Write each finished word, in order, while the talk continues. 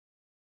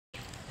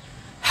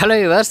Hello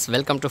viewers,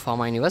 welcome to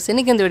pharma universe.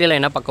 இன்றைக்கி இந்த வீடியோவில்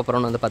என்ன பார்க்க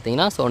போகிறோம்னு வந்து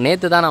பார்த்தீங்கன்னா,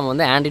 நேற்று தான் நம்ம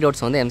வந்து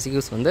ஆன்டிடோட்ஸ் வந்து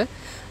எம்சிக்யூஸ் வந்து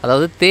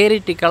அதாவது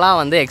தியரிட்டிக்கலாக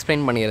வந்து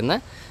எக்ஸ்பிளைன்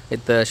பண்ணியிருந்தேன்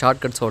வித்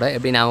ஷார்ட்கட்ஸோட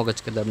எப்படி ஞாபகம்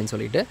வச்சுக்கிறது அப்படின்னு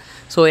சொல்லிட்டு.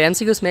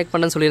 எம்சிக்யூஸ் மேக்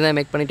பண்ணுன்னு சொல்லியிருந்தேன்,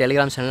 மேக் பண்ணி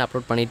டெலிகிராம் சேனலில்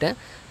அப்லோட் பண்ணிவிட்டேன்.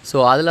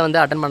 அதில் வந்து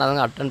அட்டன்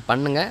பண்ணாதவங்க அட்டன்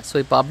பண்ணுங்கள்.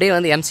 இப்போ அப்படியே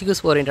வந்து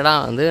எம்சிக்யூஸ் ஓரியன்டாக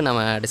வந்து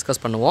நம்ம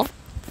டிஸ்கஸ் பண்ணுவோம்.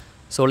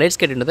 Let's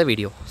get into the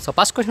video.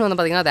 First question வந்து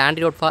பார்த்தீங்கன்னா, த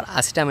ஆன்டிடோட் ஃபார்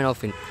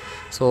அசிட்டாமினோஃபின்.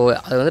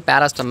 அது வந்து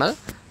பேராஸ்டமல்.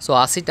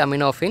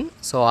 அசிட்டாமினோஃபின்.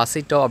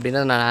 அசிட்டோ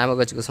அப்படின்றத நான் ஞாபகம்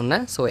வச்சுக்க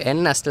சொன்னேன்.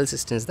 என் acetyl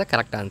system is the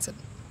correct answer.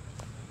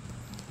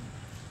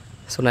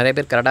 நிறைய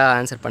பேர் கரெக்டாக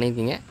ஆன்சர்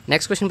பண்ணியிருக்கீங்க.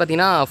 நெக்ஸ்ட் கொஸ்டின்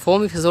பார்த்தீங்கன்னா,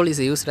 ஃபோமிஃபிசோல்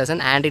is used as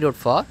an antidote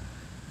for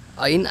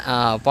in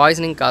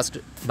poisoning caused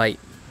by.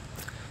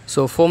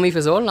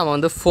 ஃபோமிஃபிசோல் நம்ம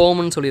வந்து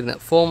ஃபோம்னு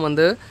சொல்லியிருந்தேன். ஃபோம்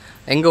வந்து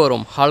எங்கே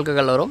வரும்?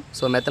 ஆல்கஹால் வரும்.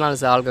 Methanol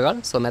is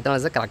alcohol. Methanol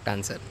is the correct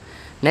answer.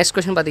 Next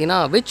question பார்த்தீங்கன்னா,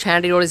 which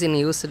antidote is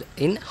used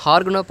in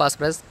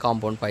organophosphorus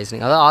compound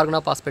poisoning. அதாவது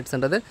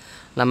ஆர்கனோபாஸ்பேட்ஸ்ன்றது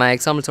நம்ம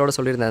எக்ஸாம்பிள்ஸோடு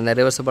சொல்லியிருந்தேன். இந்த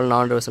ரிவர்சிபிள்,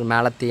 நான் ரிவர்சிபிள்,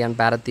 மேலத்தியன்,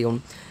 பேரத்தியம்,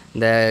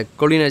 இந்த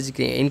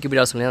கொலினர்ஜிக்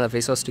இன்கிபிட்டார் சொல்லியிருந்தேன், அந்த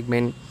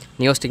ஃபேசோஸ்டிக்மெயின்,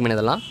 நியோஸ்டிக்மெயின்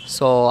இதெல்லாம்.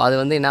 அது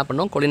வந்து என்ன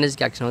பண்ணணும்?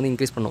 கொலினர்ஜிக் ஆக்ஷன் வந்து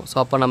இன்க்ரீஸ் பண்ணணும்.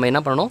 அப்போ நம்ம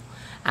என்ன பண்ணணும்?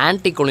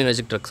 ஆன்டி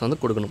கொலினர்ஜிக் ட்ரக்ஸ் வந்து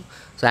கொடுக்கணும்.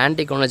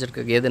 ஆன்டி கொலினர்ஜிக்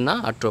ட்ரக் எதுன்னா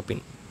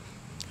அட்ரோபின்.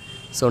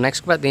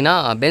 நெக்ஸ்ட் பார்த்தீங்கன்னா,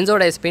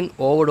 பென்சோடைஸ்பின்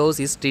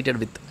ஓவர்டோஸ் இஸ்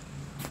ட்ரீட்டட் வித்.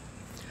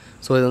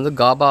 இது வந்து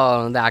காபா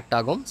வந்து ஆக்ட்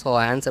ஆகும்.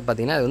 ஆன்சர்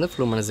பார்த்தீங்கன்னா இது வந்து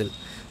ஃப்ளூமனசில்.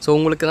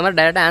 உங்களுக்கு இந்த மாதிரி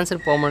டேரெக்டாக ஆன்சர்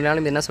போக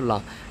முடியாலும் என்ன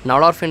சொல்லலாம்?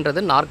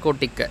 நலார்ஃபின்றது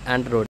நார்கோட்டிக்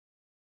ஆன்டிடோட்.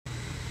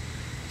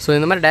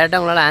 இந்த மாதிரி டேரெக்டாக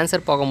உங்களால்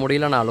ஆன்சர் போக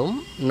முடியலனாலும்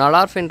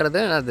நலார்ஃபின்றது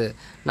அது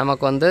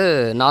நமக்கு வந்து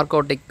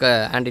நார்கோட்டிக்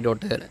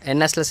ஆன்டிடோட்டு.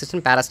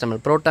 என்எஸ்லசிஸ்டன்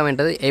பேராஸ்டமல்.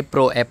 புரோட்டாமின்றது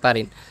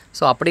எப்பாரின்.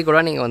 அப்படி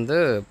கூட நீங்கள் வந்து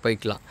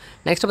போய்க்கலாம்.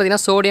 நெக்ஸ்ட்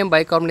பார்த்தீங்கன்னா, sodium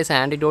bicarbonate is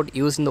antidote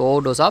use இந்த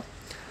ஓவர்டோஸ் ஆஃப்.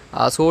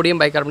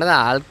 சோடியம் பைகார்பனேட்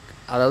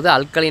அதாவது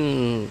அல்கலின்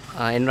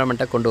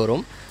என்வரான்மெண்ட்டை கொண்டு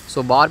வரும்.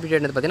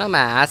 பார்பியூட்டேட் பார்த்திங்கன்னா நம்ம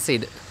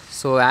ஆசிட்.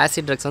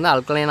 ஆசிட் ட்ரக்ஸ் வந்து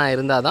அல்கலைனாக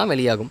இருந்தால் தான்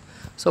வெளியாகும்.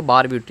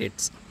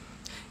 பார்பியூட்டேட்ஸ்.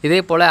 இதே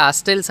போல்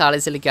அசிட்டைல்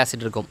சாலிசிலிக்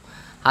ஆசிட் இருக்கும்.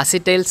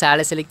 அசிட்டைல்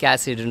சாலிசிலிக்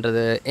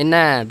ஆசிட்ன்றது என்ன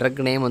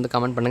ட்ரக் நேம் வந்து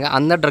கமெண்ட் பண்ணுங்கள்.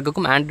 அந்த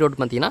ட்ரக்குக்கும் ஆன்டிடோட்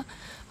பார்த்திங்கன்னா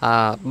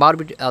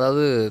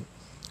அதாவது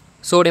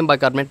சோடியம்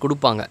பைகார்பனேட்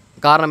கொடுப்பாங்க.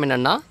 காரணம்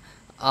என்னென்னா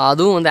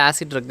அதுவும் வந்து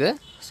ஆசிட் ட்ரக்கு.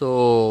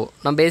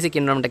 நம்ம பேசிக்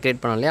என்வரான்மெண்ட்டை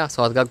க்ரியேட் பண்ணோம் இல்லையா?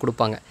 அதுக்காக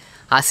கொடுப்பாங்க.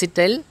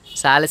 அசிட்டைல்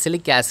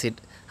சாலிசிலிக்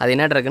ஆசிட் அது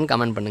என்ன ட்ரக்குன்னு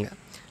கமெண்ட் பண்ணுங்கள்.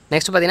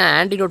 நெக்ஸ்ட் பார்த்தீங்கன்னா,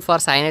 antidote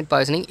for cyanide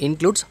poisoning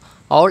includes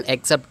all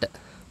accept.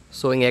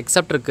 இங்கே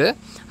எக்ஸப்ட் இருக்குது.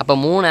 அப்போ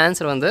 3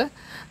 ஆன்சர் வந்து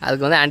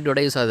அதுக்கு வந்து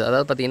ஆன்டிடோட்டாக யூஸ் ஆகுது.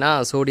 அதாவது பார்த்திங்கன்னா,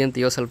 sodium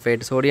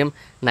தியோசல்ஃபேட், sodium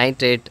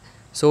nitrate,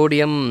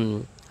 sodium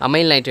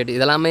அமைல் nitrate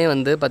இதெல்லாமே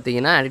வந்து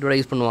பார்த்திங்கன்னா ஆன்டிடோட்டாக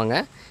யூஸ்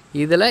பண்ணுவாங்க.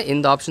 இதில்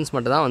இந்த ஆப்ஷன்ஸ்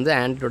மட்டும் தான் வந்து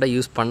ஆன்டிடோட்டாக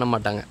யூஸ் பண்ண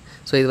மாட்டாங்க.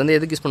 இது வந்து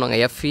எதுக்கு யூஸ் பண்ணுவாங்க?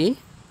 எஃப்இ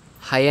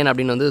ஹயன்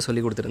அப்படின்னு வந்து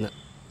சொல்லி கொடுத்துருந்தேன்.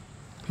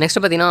 நெக்ஸ்ட்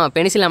பார்த்திங்கன்னா,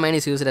 பெனிசிலமைன்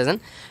is used as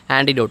an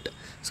antidote.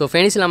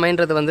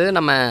 பெனிசிலமைன்றது வந்து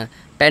நம்ம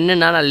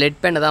பென்னுன்னா நான் லெட்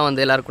பென்னு தான்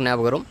வந்து எல்லாருக்கும்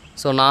ஞாபகம் வரும்.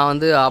 நான்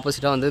வந்து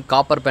ஆப்போசிட்டாக வந்து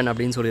காப்பர் பென்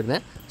அப்படின்னு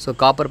சொல்லியிருந்தேன்.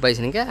 காப்பர்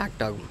பாய்சனிங்கு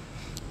ஆக்ட் ஆகும்.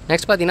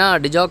 நெக்ஸ்ட் பார்த்தீங்கன்னா,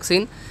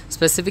 digoxin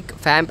specific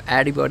ஃபேம்ப்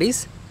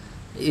antibodies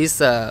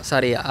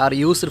R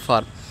used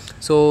for.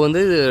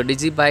 வந்து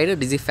டிஜிபைடு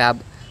டிஜிஃபேப்.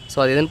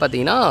 அது எதுன்னு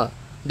பார்த்தீங்கன்னா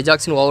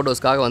டிஜாக்சின்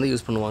ஓவர்டோஸ்க்காக வந்து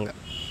யூஸ் பண்ணுவாங்க.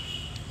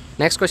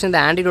 Next question,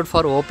 the antidote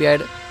for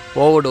opioid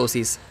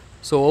ஓவர்டோசிஸ்.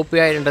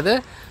 ஓபியாய்டுன்றது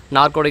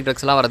narcotic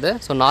ட்ரக்ஸ்லாம் வருது.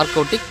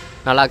 நார்கோட்டிக்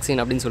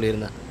நலாக்சின் அப்படின்னு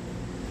சொல்லியிருந்தேன்.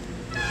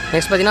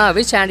 நெக்ஸ்ட் பார்த்தீங்கன்னா,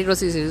 which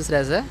antidotes is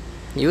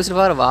used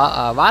for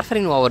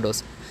warfarin overdose.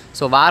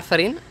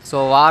 Warfarin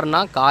Warna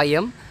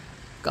காயம்,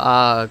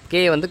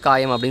 கே வந்து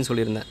காயம் அப்படின்னு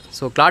சொல்லியிருந்தேன்.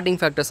 கிளாட்டிங்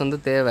ஃபேக்டர்ஸ் வந்து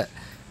தேவை.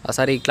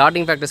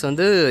 கிளாட்டிங் ஃபேக்டர்ஸ்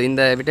வந்து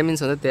இந்த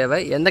விட்டமின்ஸ் வந்து தேவை.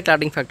 எந்த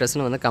கிளாட்டிங்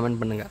ஃபேக்டர்ஸ்னு வந்து கமெண்ட்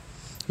பண்ணுங்கள்.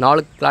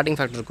 4 கிளாட்டிங்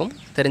ஃபேக்டர் இருக்கும்,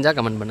 தெரிஞ்சால்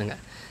கமெண்ட்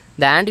பண்ணுங்கள்.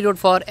 த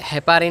antidote for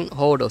heparin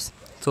overdose.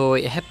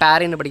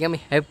 Heparin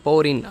படிக்காமல்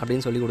ஹெப்போரின்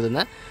அப்படின்னு சொல்லி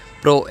கொடுத்துருந்தேன்.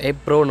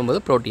 ப்ரோன்னும்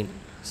போது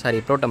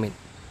புரோட்டமைன்.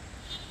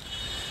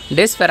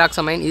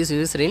 டெஸ்ஃபெராக்சமைன் இஸ்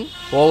யூஸ்ட் இன்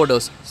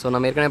ஓவர்டோஸ்.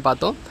 நம்ம ஏற்கனவே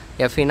பார்த்தோம்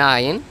எஃப்இனா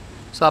அயன்.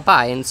 அப்போ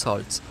அயன்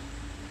சால்ட்ஸ்.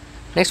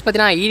 நெக்ஸ்ட்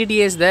பார்த்தீங்கன்னா,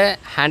 இடிடிஎஸ் த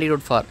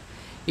antidote for.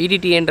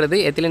 இடிடின்றது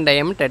ethylene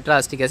time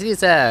டெட்ராஸ்டிக் acid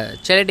is a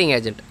chelating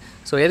agent.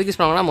 எதுக்கு யூஸ்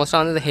பண்ணுவாங்கன்னா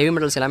மோஸ்ட்டாக வந்து இந்த ஹெவி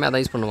மெட்டல்ஸ் எல்லாமே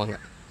அதான் யூஸ் பண்ணுவாங்க.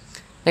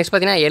 நெக்ஸ்ட்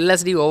பார்த்தீங்கன்னா,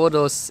 LSD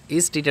overdose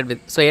is treated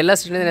with.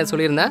 எல்எஸ்டின்னு நான்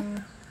சொல்லியிருந்தேன்.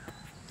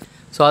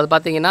 அது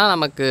பார்த்திங்கன்னா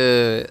நமக்கு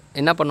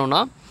என்ன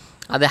பண்ணோன்னா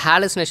அது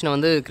ஹாலுசினேஷனை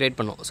வந்து க்ரியேட்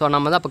பண்ணும்.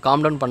 நம்ம தான் அப்போ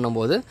காம் டவுன்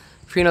பண்ணும்போது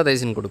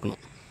ஃபீனோதைசின்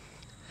கொடுக்கணும்.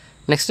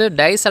 Next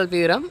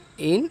டைசல்ஃபியூரம்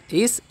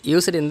is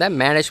used in the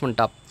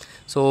management of.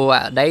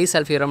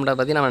 டைசல்ஃபியூரம்ன்ற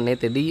பற்றி நம்ம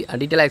நேற்று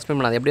டீட்டெயிலாக எக்ஸ்பிளைன்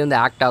பண்ணலாம். எப்படி வந்து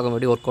ஆக்ட் ஆகும்,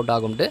 எப்படி ஒர்க் அவுட்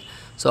ஆகும்ட்டு.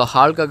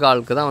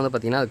 ஆல்கஹாலுக்கு தான் வந்து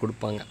பார்த்திங்கன்னா அது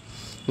கொடுப்பாங்க.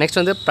 நெக்ஸ்ட்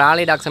வந்து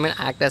ப்ராலிடாக்சமைன்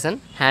ஆக்ட் அஸ் அன்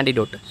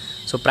ஆன்டிடோட்.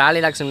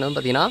 ப்ராலிடாக்சமைன் வந்து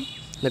பார்த்திங்கன்னா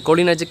இந்த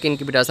கொலினர்ஜிக்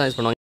இன்கிபிட்டார்ஸ் தான் யூஸ்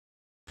பண்ணுவாங்க.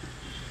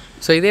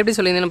 இது எப்படி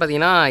சொல்லியிருந்தேன்னு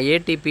பார்த்தீங்கன்னா,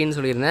 ஏடிபின்னு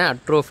சொல்லியிருந்தேன்,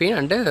 அட்ரோஃபின்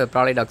அண்டு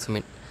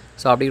ப்ராலிடாக்சமைன்.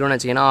 அப்படி கூட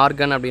வச்சிங்கன்னா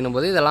ஆர்கன் அப்படின்னும்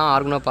போது இதெல்லாம்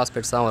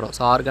ஆர்கனோபாஸ்பேட்ஸ் தான் வரும்.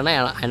 ஆர்கனா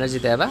எனர்ஜி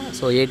தேவை.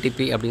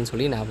 ஏடிபி அப்படின்னு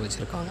சொல்லி ஞாபகம்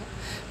வச்சுருக்காங்க.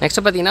 நெக்ஸ்ட்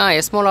பார்த்தீங்கன்னா,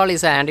 எஸ்மோலால்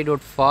is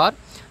antidote for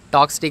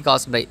toxic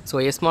caused by.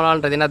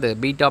 எஸ்மோலால்ன்றது என்ன? அது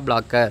பீட்டா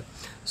பிளாக்கர்.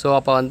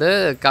 அப்போ வந்து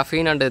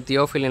கஃபீன் அண்டு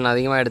தியோஃபிலின்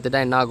அதிகமாக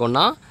எடுத்துகிட்டா என்ன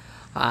ஆகும்னா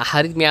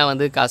ஹரித்மியா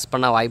வந்து காஸ்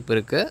பண்ண வாய்ப்பு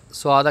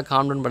இருக்குது. அதை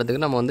காம் டவுன்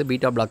பண்ணுறதுக்கு நம்ம வந்து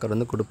பீட்டா பிளாக்கர்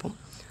வந்து கொடுப்போம்.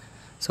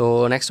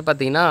 நெக்ஸ்ட்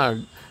பார்த்தீங்கன்னா,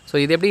 ஸோ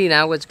இது எப்படி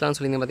ஞாபகம் வச்சுக்கலாம்னு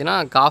சொல்லியிருந்தீங்க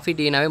பார்த்தீங்கன்னா காஃபி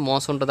டீனாவே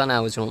மோசம்ன்ட்டு தான்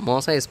ஞாபகம் வச்சுக்கணும்.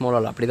 மோசம் இஸ்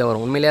மோரல் அப்படி தான்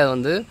வரும். உண்மையிலேயே அது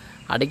வந்து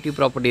அடிக்டிவ்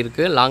ப்ராப்பர்ட்டி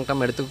இருக்குது, லாங்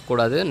டேர்ம்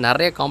எடுத்துக்கக்கூடாது,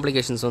 நிறைய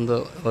காம்ப்ளிகேஷன்ஸ் வந்து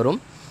வரும்.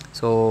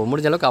 ஸோ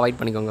முடிஞ்ச அளவுக்கு அவாய்ட்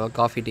பண்ணிக்கோங்க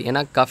காஃபி டீ.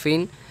 ஏன்னா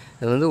கஃபீன்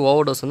இது வந்து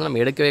ஓவர் டோஸ் வந்து நம்ம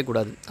எடுக்கவே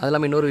கூடாது. அது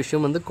இல்லாமல் இன்னொரு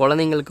விஷயம் வந்து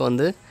குழந்தைங்களுக்கு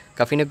வந்து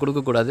கஃபீனை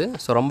கொடுக்கக்கூடாது.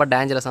 ஸோ ரொம்ப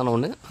டேஞ்சரஸான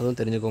ஒன்று, அதுவும்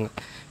தெரிஞ்சுக்கோங்க.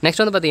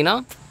 நெக்ஸ்ட் வந்து பார்த்தீங்கன்னா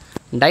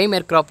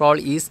dimercaprol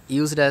is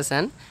used as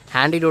an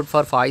antidote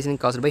for poisoning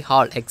caused by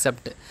all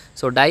except.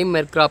 So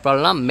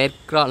dimercaprolனா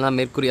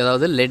mercury,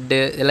 அதாவது லெட்டு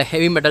இல்லை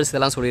ஹெவி மெட்டல்ஸ்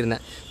இதெல்லாம்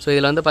சொல்லியிருந்தேன். ஸோ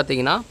இதில் வந்து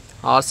பார்த்திங்கன்னா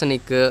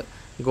ஆர்சனிக்கு,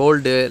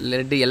 கோல்டு,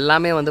 லெட்டு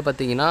எல்லாமே வந்து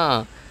பார்த்திங்கன்னா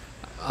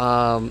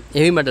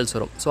ஹெவி மெட்டல்ஸ்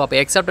வரும். ஸோ அப்போ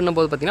எக்ஸப்ட்னும்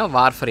போது பார்த்திங்கன்னா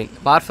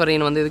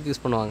வார்ஃபரின் வந்து இதுக்கு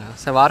யூஸ் பண்ணுவாங்க.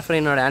 ஸோ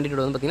வார்ஃபரினோட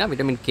ஆன்டிடோட் வந்து பார்த்திங்கன்னா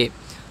விட்டமின் கே.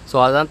 ஸோ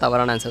அதுதான்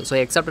தவறான ஆன்சர். ஸோ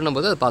எக்ஸப்ட்னும்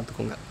போது அதை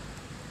பார்த்துக்கோங்க.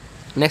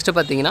 நெக்ஸ்ட்டு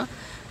பார்த்திங்கன்னா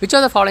which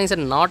of the following is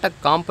not a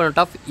component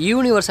of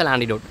universal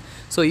antidote.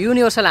 So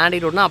universal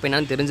ஆன்டிடோட்னா அப்போ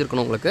என்னென்னு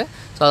தெரிஞ்சிருக்கணும் உங்களுக்கு.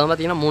 ஸோ அது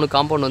பார்த்திங்கன்னா 3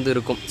 காம்பவுண்ட் வந்து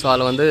இருக்கும். ஸோ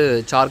அதில் வந்து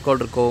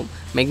சார்கோல் இருக்கும்,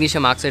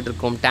 மெக்னீஷியம் ஆக்சைடு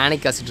இருக்கும்,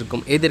 டானிக் ஆசிட்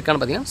இருக்கும். எது இருக்கான்னு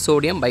பார்த்திங்கன்னா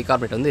சோடியம்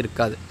பைகார்பனேட் வந்து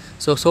இருக்காது.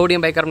 ஸோ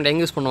சோடியம் பைகார்பனேட்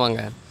எங்கே யூஸ்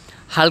பண்ணுவாங்க?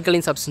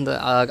 ஆல்கலைன் சப்ஸ்டன்ஸ்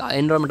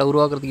என்விரான்மெண்ட்டை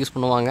உருவாக்குறதுக்கு யூஸ்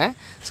பண்ணுவாங்க.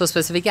 ஸோ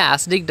ஸ்பெசிஃபிக்காக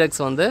ஆசிடிக்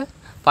ட்ரக்ஸ் வந்து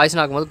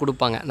பாய்சன் ஆகும்போது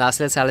கொடுப்பாங்க.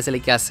 இந்த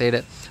சாலிசிலிக் ஆசிட்,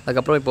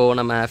 அதுக்கப்புறம் இப்போது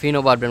நம்ம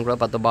ஃபீனோபார்பின் கூட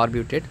பார்த்தோம்,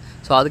 பார்பியூட்டேட்.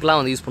 ஸோ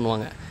அதுக்கெலாம் வந்து யூஸ்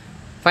பண்ணுவாங்க.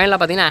 ஃபைனலாக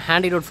பார்த்தீங்கன்னா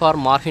antidote for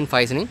morphine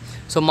poisoning.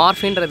 So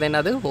மார்ஃபின்றது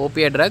என்னது?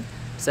 ஓபியா drug,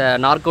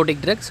 narcotic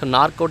drug. So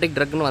narcotic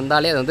ட்ரக்னு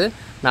வந்தாலே அது வந்து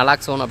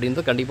நலாக்ஸோன்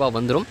அப்படின்றது கண்டிப்பாக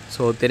வந்துடும்.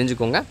 ஸோ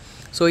தெரிஞ்சுக்கோங்க.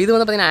 ஸோ இது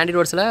வந்து பார்த்திங்கன்னா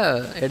ஆன்டிடோட்ஸில்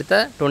எடுத்த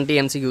 20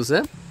 MCQs.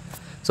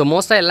 ஸோ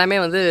மோஸ்ட்டாக எல்லாமே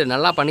வந்து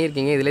நல்லா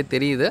பண்ணியிருக்கீங்க, இதிலே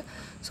தெரியுது.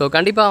 ஸோ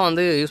கண்டிப்பாக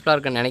வந்து யூஸ்ஃபுல்லாக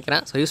இருக்குன்னு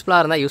நினைக்கிறேன். ஸோ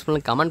யூஸ்ஃபுல்லாக இருந்தால்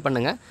யூஸ்ஃபுல்னு கமெண்ட்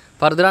பண்ணுங்கள்.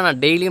 ஃபர்தராக நான்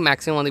டெய்லியும்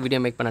மேக்ஸிமம் வந்து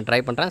வீடியோ மேக் பண்ண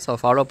ட்ரை பண்ணுறேன். ஸோ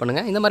ஃபாலோ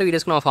பண்ணுங்கள். இந்த மாதிரி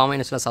வீடியோஸ்க்கு நான் ஃபார்ம்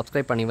மைனஸில்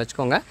சப்ஸ்கிரைப் பண்ணி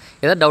வச்சுக்கோங்க.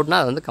 ஏதாவது டவுட்னா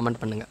அதை வந்து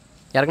கமெண்ட் பண்ணுங்கள்.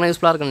 யாருக்குன்னா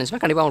யூஸ்ஃபுல்லாக இருக்குன்னு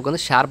நினச்சினா கண்டிப்பாக உங்களுக்கு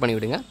வந்து ஷேர் பண்ணி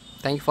விடுங்க.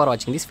 தேங்க்யூ ஃபார்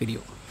வாட்சிங் திஸ்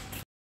வீடியோ.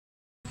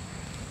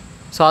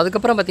 ஸோ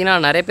அதுக்கப்புறம் பார்த்திங்கன்னா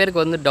நிறைய பேருக்கு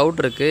வந்து டவுட்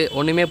இருக்குது,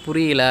 ஒன்றுமே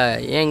புரியல,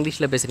 ஏன்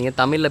இங்கிலீஷில் பேசுகிறீங்க,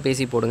 தமிழில்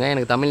பேசி போடுங்க,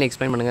 எனக்கு தமிழில்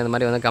எக்ஸ்பிளைன் பண்ணுங்கள், இந்த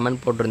மாதிரி வந்து கமெண்ட்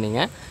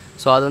போட்டிருந்தீங்க.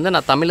 ஸோ அது வந்து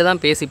நான் தமிழில்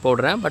தான் பேசி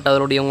போடுறேன். பட்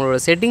அதோடைய உங்களோட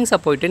செட்டிங்ஸை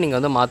போய்ட்டு நீங்கள்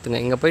வந்து மாற்றுங்க.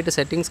 இங்கே போய்ட்டு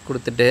செட்டிங்ஸ்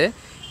கொடுத்துட்டு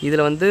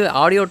இதில் வந்து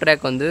ஆடியோ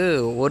ட்ராக் வந்து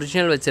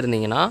ஒரிஜினல்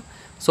வச்சுருந்தீங்கன்னா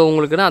ஸோ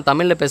உங்களுக்கு நான்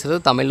தமிழில்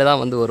பேசுகிறது தமிழில்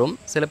தான் வந்து வரும்.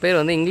 சில பேர்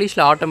வந்து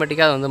இங்கிலீஷில்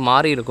ஆட்டோமேட்டிக்காக அது வந்து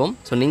மாறி இருக்கும்.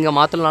 ஸோ நீங்கள்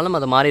மாற்றலனாலும்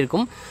அது மாறி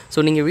இருக்கும்.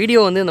 ஸோ நீங்கள்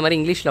வீடியோ வந்து இந்த மாதிரி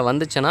இங்கிலீஷில்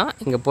வந்துச்சுன்னா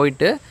இங்கே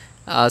போய்ட்டு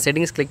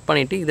செட்டிங்ஸ் கிளிக்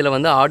பண்ணிவிட்டு இதில்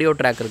வந்து ஆடியோ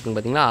ட்ராக் இருக்குன்னு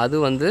பார்த்தீங்களா, அது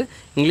வந்து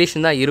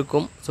இங்கிலீஷில் தான்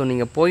இருக்கும். ஸோ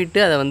நீங்கள் போயிட்டு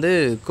அதை வந்து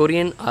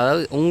கொரியன்,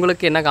 அதாவது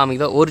உங்களுக்கு என்ன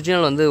காமிக்குதோ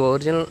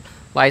ஒரிஜினல்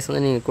வாய்ஸ்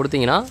வந்து நீங்கள்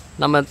கொடுத்தீங்கன்னா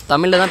நம்ம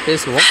தமிழில் தான்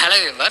பேசுவோம்.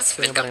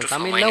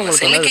 தமிழில்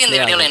உங்களுக்கு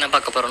என்ன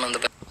பார்க்க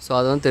போகிறோம். ஸோ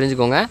அதை வந்து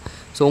தெரிஞ்சுக்கோங்க.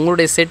 ஸோ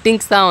உங்களுடைய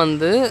செட்டிங்ஸ் தான்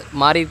வந்து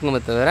மாறி இருக்குமே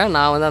தவிர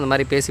நான் வந்து அந்த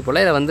மாதிரி பேசி போல்.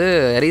 இதை வந்து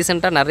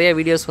ரீசெண்டாக நிறைய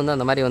வீடியோஸ் வந்து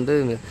அந்த மாதிரி வந்து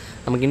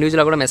நமக்கு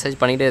இண்டிவிஜுவலாக கூட மெசேஜ்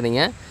பண்ணிகிட்டே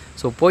இருந்தீங்க.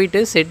 ஸோ போயிட்டு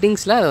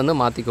செட்டிங்ஸில் அதை வந்து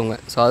மாற்றிக்கோங்க.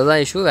 ஸோ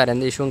அதுதான் இஷ்யூ, வேறு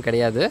எந்த இஷ்யூவும்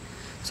கிடையாது.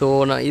 ஸோ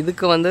நான்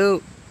இதுக்கு வந்து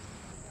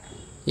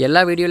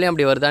எல்லா வீடியோலையும்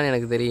அப்படி வருதான்னு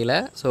எனக்கு தெரியல.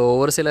 ஸோ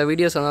ஒரு சில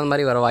வீடியோஸ் வந்து அந்த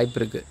மாதிரி வர வாய்ப்பு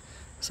இருக்குது.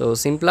 ஸோ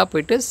சிம்பிளாக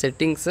போய்ட்டு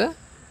செட்டிங்ஸு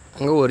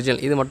அங்கே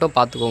ஒரிஜினல் இது மட்டும்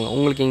பார்த்துக்கோங்க.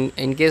 உங்களுக்கு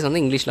இன்கேஸ்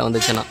வந்து இங்கிலீஷில்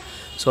வந்துச்சுன்னா.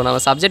 ஸோ நம்ம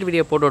சப்ஜெக்ட்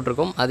வீடியோ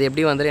போட்டுட்ருக்கோம், அது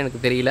எப்படி வந்துட்டு எனக்கு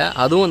தெரியல.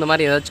 அதுவும் இந்த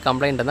மாதிரி ஏதாச்சும்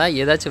கம்ப்ளைண்ட் இருந்தால்,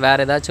 ஏதாச்சும்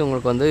வேறு ஏதாச்சும்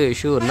உங்களுக்கு வந்து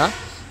இஷ்யூ இருந்தால்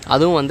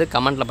அதுவும் வந்து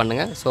கமெண்ட்டில்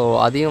பண்ணுங்கள். ஸோ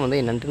அதையும் வந்து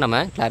என்னென்ட்டு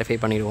நம்ம கிளாரிஃபை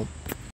பண்ணிடுவோம்.